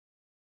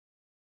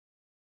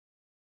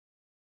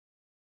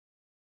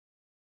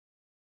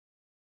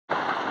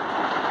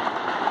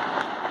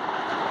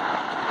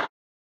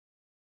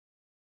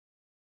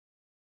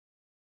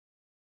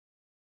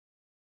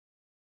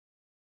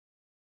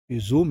You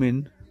zoom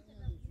in,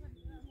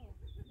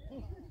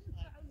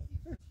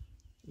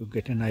 you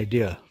get an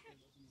idea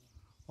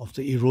of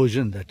the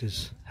erosion that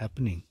is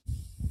happening.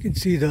 You can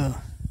see the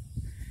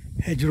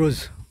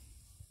hedgerows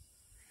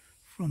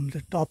from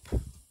the top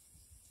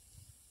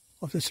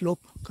of the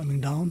slope coming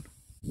down.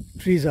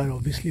 Trees are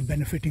obviously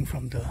benefiting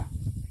from the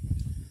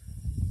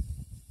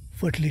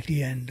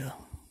fertility and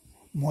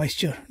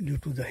moisture due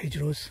to the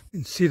hedgerows.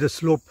 You can see the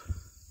slope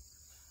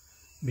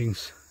being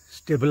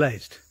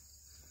stabilized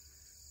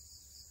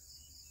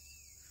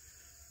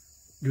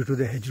due to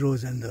the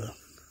hedgerows and the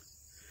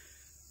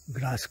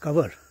grass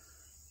cover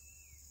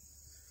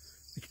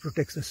which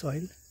protects the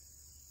soil,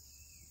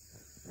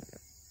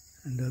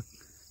 and the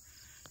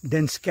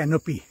dense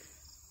canopy.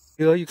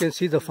 Here you can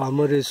see the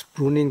farmer is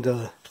pruning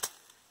the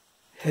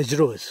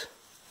hedgerows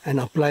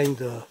and applying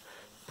the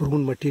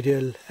prune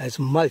material as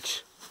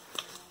mulch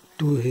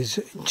to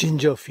his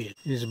ginger field.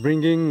 He is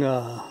bringing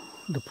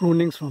the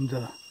prunings from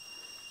the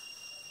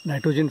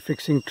nitrogen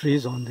fixing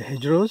trees on the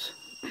hedgerows,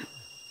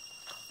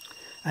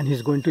 and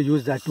he's going to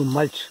use that to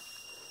mulch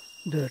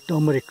the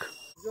turmeric.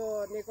 जो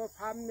निको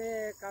farm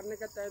में करने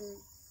के time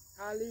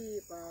खाली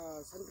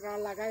संतरा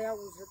लगाया,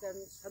 उस time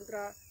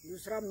संतरा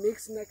दूसरा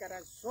मिक्स नहीं करा,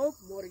 सब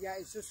मर गया,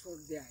 इसे छोड़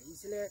दिया।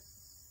 इसलिए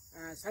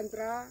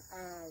संतरा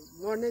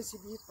मरने से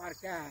भी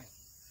पार्किया है,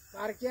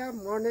 पार्किया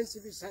मरने से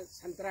भी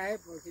संतरा है,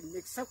 बोल के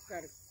मिक्सअप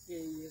करके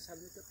ये सब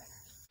तो करा।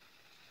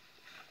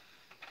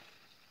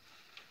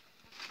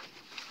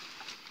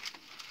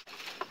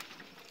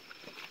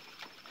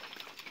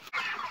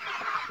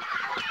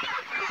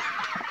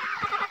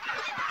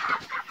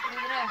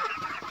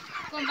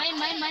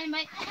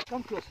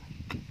 Come closer.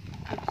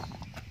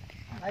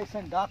 It's nice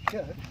and dark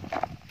here.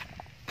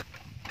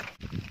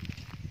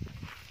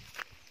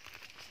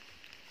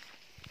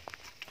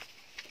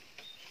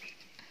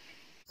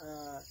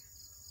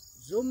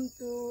 Zoom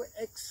to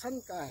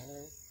action का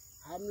है,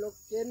 हम लोग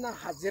के ना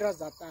हाजिरा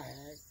जाता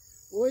है,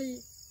 वही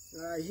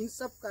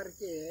हिंसक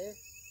करके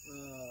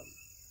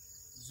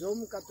zoom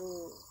का तो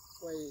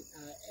कोई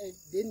एक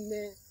दिन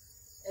में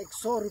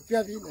 100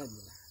 रुपया भी नहीं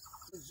मिला।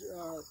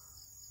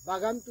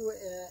 बागान तो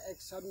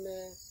एक्शन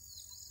में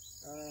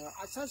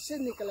अच्छा से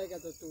निकलेगा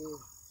तो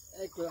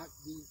 1 लाख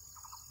भी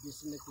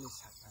बेचने के लिए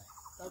सकता है।